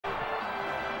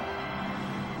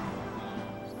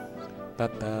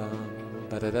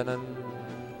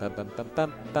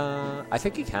I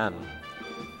think he can.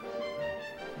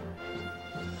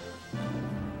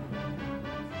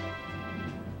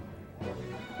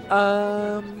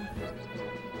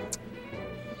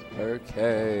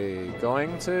 Okay,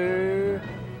 going to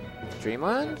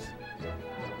Dreamland?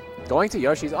 Going to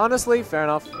Yoshi's. Honestly, fair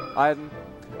enough.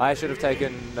 I should have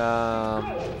taken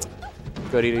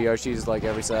Goody to Yoshi's like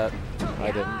every set.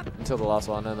 I didn't until the last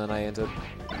one, and then I entered.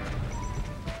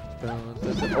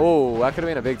 Oh, that could have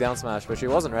been a big down smash, but she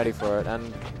wasn't ready for it.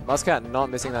 And Muscat not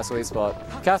missing that sweet spot.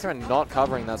 Katherine not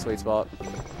covering that sweet spot.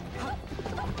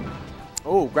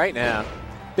 Oh, great now.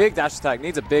 Big dash attack,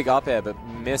 needs a big up air, but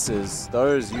misses.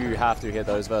 Those, you have to hit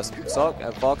those versus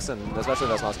Fox, and especially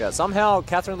versus Muscat. Somehow,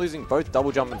 Katherine losing both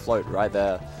double jump and float right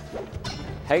there.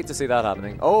 Hate to see that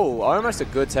happening. Oh, almost a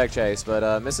good tech chase,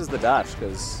 but misses the dash,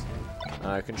 because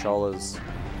controllers.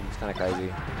 It's kind of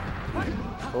crazy.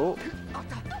 Oh.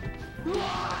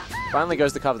 Finally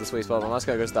goes to cover the sweet spot, but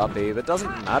Muscat goes to up B, but doesn't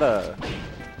matter.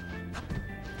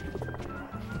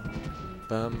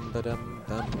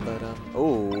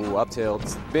 Oh, up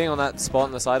tilt. Being on that spot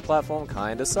on the side platform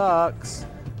kinda sucks.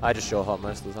 I just short hop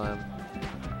most of the time.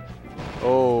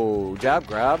 Oh, jab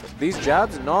grab. These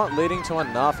jabs not leading to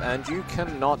enough, and you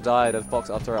cannot die to Fox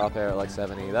up throw up air at like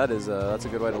 70. That is that's a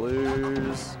good way to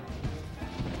lose.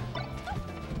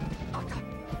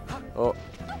 Oh,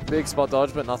 big spot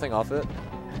dodge, but nothing off it.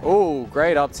 Oh,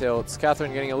 great up tilts.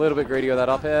 Katherine getting a little bit greedy with that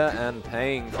up air and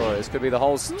paying for it. This could be the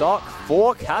whole stock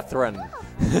for Katherine.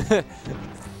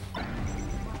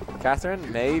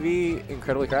 Katherine may be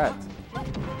incredibly cracked.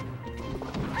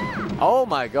 Oh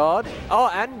my god. Oh,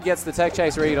 and gets the tech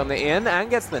chase read on the in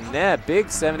and gets the nair. Big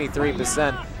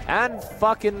 73%. And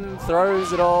fucking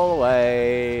throws it all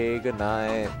away. Good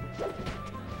night.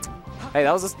 Hey,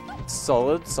 that was a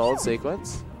solid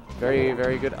sequence. Very,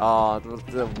 very good. Oh,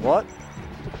 the what?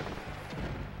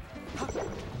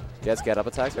 Gets get up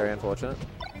attacks. Very unfortunate.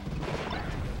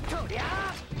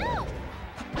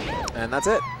 And that's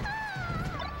it.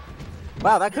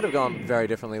 Wow, that could have gone very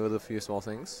differently with a few small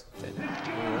things.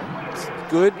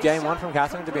 Good game one from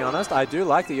Katherine, to be honest. I do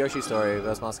like the Yoshi story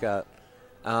versus Muscat.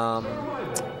 I'm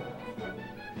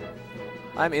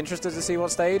interested to see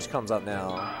what stage comes up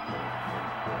now.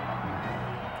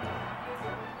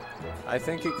 I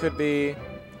think it could be...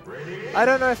 I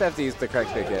don't know if FD is the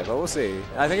correct pick yet, but we'll see.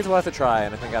 I think it's worth a try,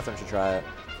 and I think Katherine should try it.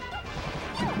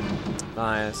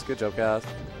 Nice. Good job, Kath.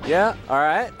 Yeah,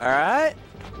 alright, alright.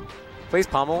 Please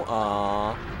pummel.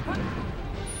 Aww.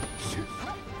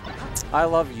 I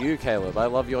love you, Caleb. I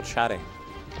love your chatting.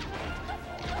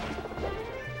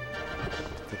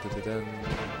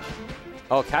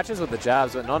 Oh, catches with the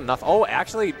jabs, but not enough. Oh,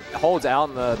 actually holds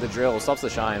out on the drill, stops the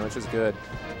shine, which is good.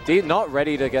 Not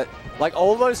ready to get... Like,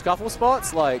 all those scuffle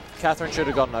spots, like, Katherine should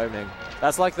have got an opening.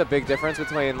 That's, like, the big difference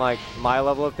between, like, my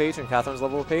level of Peach and Katherine's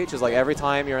level of Peach, is, like, every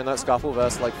time you're in that scuffle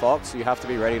versus, like, Fox, you have to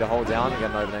be ready to hold down and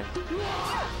get an opening.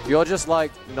 If you're just,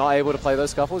 like, not able to play those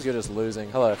scuffles, you're just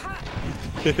losing. Hello.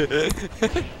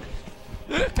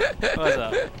 What's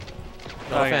up?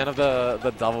 Not a fan of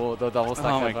the double stack.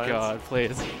 Oh my god,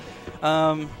 please.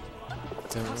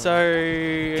 So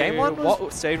game one.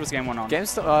 What stage was game one on?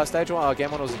 Stage one.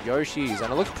 Game one was Yoshi's,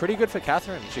 and it looked pretty good for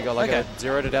Katherine. She got like a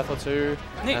 0 to death or 2,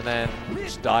 Neat. and then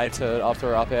just died to after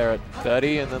her up air at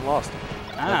 30, and then lost.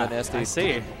 Ah, and then SD. I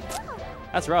see.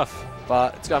 That's rough.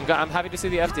 But I'm happy to see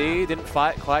the FD. Didn't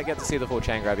quite get to see the full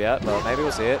chain grab yet, but maybe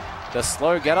we'll see it. The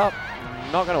slow get up,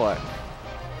 not gonna work.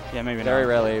 Yeah, maybe very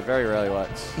not. Very rarely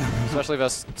works. Especially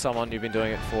versus someone you've been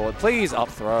doing it for. Please up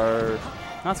throw.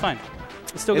 That's fine.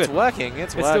 It's still good. It's working.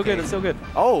 It's working. Still good. It's still good.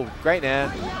 Oh, great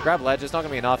Nan. Grab ledge. It's not going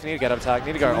to be enough. You need to get up attack. You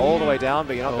need to go all the way down,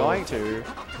 but you're not going to.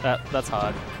 That's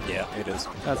hard. Yeah, it is.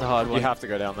 That's a hard one. You have to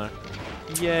go down there.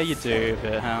 Yeah, you do,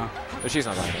 but how? But she's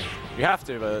not going to. You have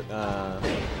to, but...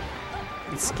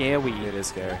 it's scary. It is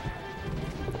scary.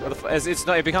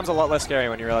 It becomes a lot less scary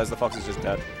when you realize the Fox is just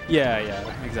dead. Yeah,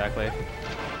 exactly.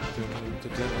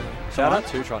 Shout out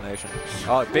to Tron Nation.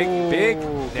 Oh, big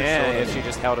Nair if she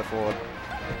just held it forward.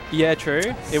 Yeah, true.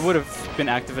 It would have been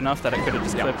active enough that it could have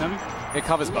just clipped him. It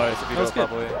covers both if you do it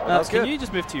properly. Can you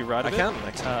just move to your right a bit?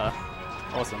 I can.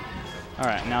 Awesome. All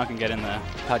right, now I can get in there.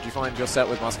 How'd you find your set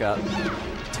with Muscat?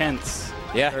 Tense.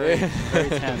 Yeah. Very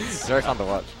tense. Very fun to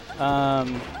watch.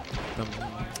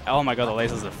 Oh my god, the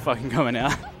lasers are fucking coming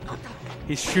out.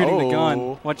 He's shooting the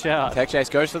gun. Watch out. Tech chase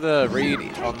goes for the read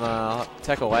on the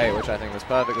tech away, which I think was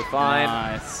perfectly fine.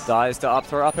 Nice. Dies to up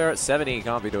throw up air at 70.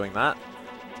 Can't be doing that.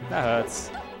 That hurts.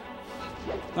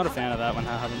 Not a fan of that when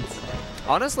that happens.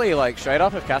 Honestly, like, straight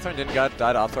up, if Katherine didn't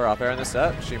die to up throw up air in this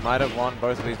set, she might have won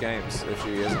both of these games if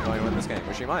she isn't going to win this game,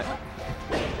 which she might.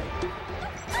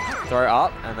 Throw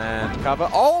up and then cover.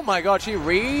 Oh my god, she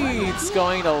reads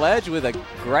going to ledge with a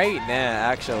great nair,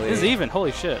 actually. This is even.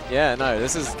 Holy shit. Yeah, no,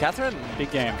 this is Katherine.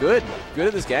 Big game. Good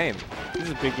at this game. This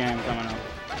is a big game coming up.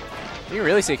 You can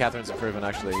really see Katherine's improvement,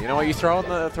 actually. You know what? You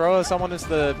throw someone into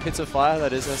the pits of fire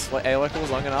that is air locals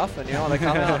long enough, and you know what?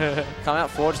 They come out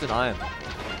forged in iron.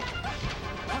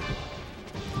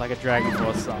 Like a Dragon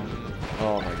Force song.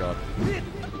 Oh my god.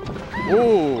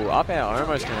 Ooh, up air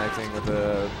almost connecting with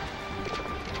the...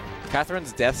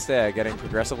 Katherine's death stare getting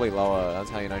progressively lower. That's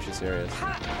how you know she's serious.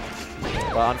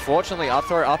 But unfortunately, up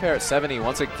throw up air at 70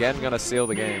 once again going to seal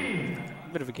the game. A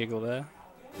bit of a giggle there.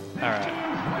 Alright.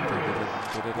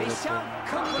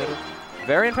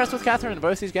 Very impressed with Katherine in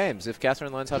both these games. If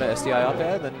Katherine learns how to SDI up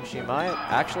air, then she might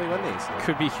actually win these.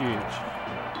 Could be huge.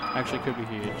 Actually could be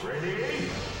huge.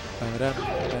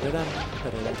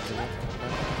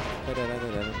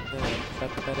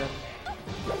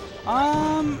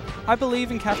 I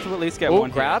believe in Kath to at least get one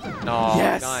grab? hit. No,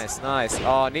 yes. Nice.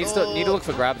 Oh, need to look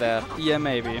for grab there. Yeah,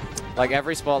 maybe. Like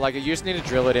every spot, like you just need to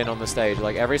drill it in on the stage.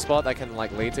 Like every spot that can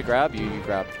like lead to grab, you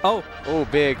grab. Oh,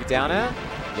 big down air.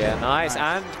 Yeah, nice.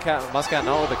 And Muscat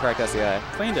not with the correct SDA.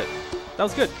 Cleaned it. That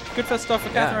was good. Good first stop for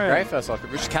Katherine. Yeah, great first off.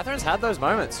 Which Katherine's had those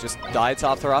moments. Just died to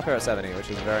up throw up air at 70, which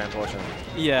is very unfortunate.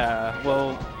 Yeah,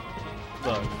 well,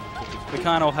 look, we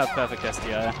can't all have perfect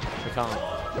SDI. We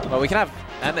can't. Well, we can have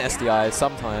an SDI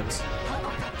sometimes.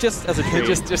 Just as a treat.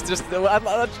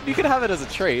 You can have it as a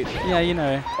treat. Yeah, you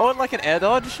know. Or like an air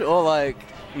dodge, or like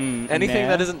anything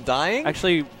that isn't dying.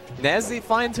 Actually, nair's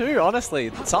fine too,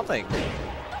 honestly. Something.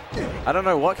 I don't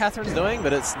know what Katherine's doing,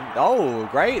 but it's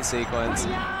great sequence.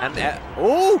 And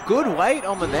good weight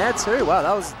on the nair too. Wow,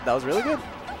 that was really good.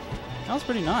 That was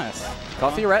pretty nice.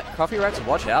 Coffee Rex,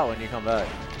 watch out when you come back.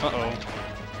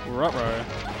 Ruh-roh.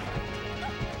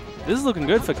 This is looking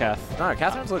good for Kath. No,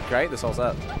 Katherine's looked great this whole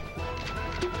set.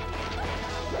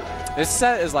 This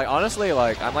set is like, honestly,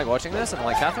 like, I'm like watching this and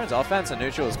like Katherine's offense and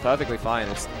neutral is perfectly fine.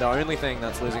 It's the only thing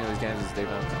that's losing in these games is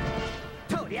defense.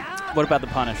 What about the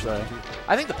punish though?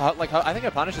 I think I think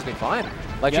her punish has been fine.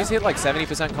 Like she's hit like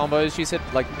 70% combos. She's hit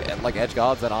like edge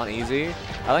guards that aren't easy.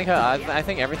 I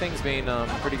think everything's been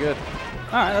pretty good.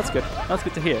 All right, that's good. That's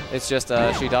good to hear. It's just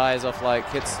she dies off like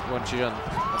hits when she's on.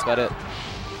 That's about it.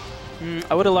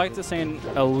 I would have liked to seen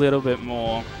a little bit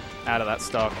more out of that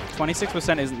stock.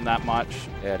 26% isn't that much.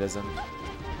 Yeah, it isn't.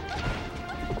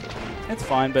 It's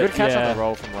fine, but good catch on the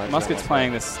roll from ledge. Muscat's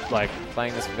playing this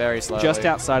very slowly. Just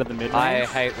outside of the mid range. I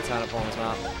hate the turn up on this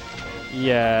map.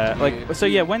 Yeah,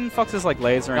 when Fox is like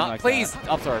lasering like please, that.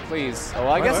 Up throw, please. Oh,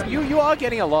 I guess you are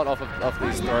getting a lot off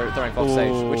these throwing Fox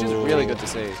stage, which is really good to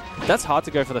see. That's hard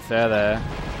to go for the fair there,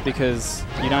 because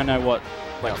you don't know what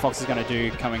Fox is going to do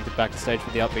coming back to stage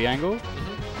with the up B angle.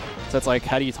 So it's like,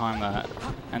 how do you time that?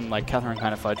 And like Katherine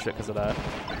kind of fudged it because of that.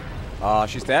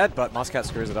 She's dead, but Muscat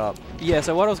screws it up. Yeah,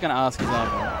 so what I was going to ask is,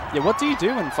 what do you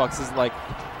do when Fox is like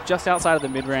just outside of the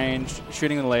mid-range,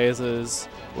 shooting the lasers,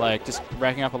 like just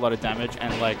racking up a lot of damage,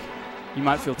 and like you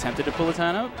might feel tempted to pull a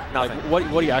turn up? Nothing. Like,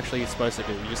 what are you actually supposed to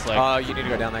do? You just like... you need to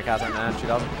go down there, Katherine, and she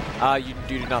doesn't. You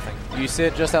do nothing. You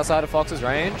sit just outside of Fox's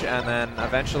range, and then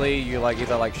eventually you like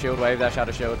either like shield wave dash out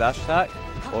of shield dash attack,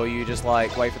 or you just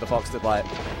like wait for the Fox to bite.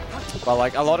 But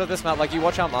like a lot of this map, like you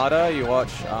watch Armada, you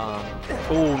watch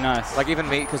oh, nice. Like even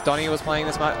me, because Donnie was playing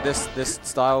this map, this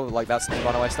style, like that's the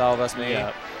runaway style versus me.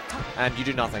 Yeah. And you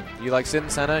do nothing. You like sit in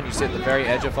center and you sit at the very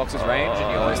edge of Fox's range,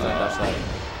 and you always don't dash that.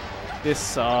 This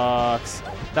sucks.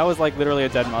 That was like literally a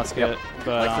dead Muscat.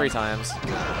 But, like 3 times.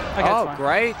 Okay,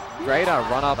 great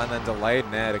run up and then delayed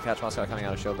nair to catch Muscat coming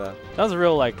out of shield there. That was a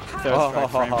real like third strike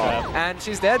frame trap. And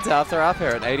she's dead to after up here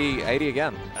at 80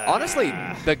 again. Honestly,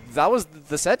 that was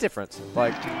the set difference.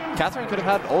 Like Katherine could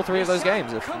have had all 3 of those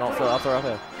games if not for after up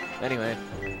here. Anyway,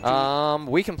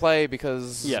 we can play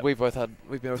because we've both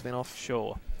been off.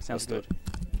 Sure, sounds good.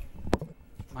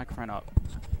 Microphone up.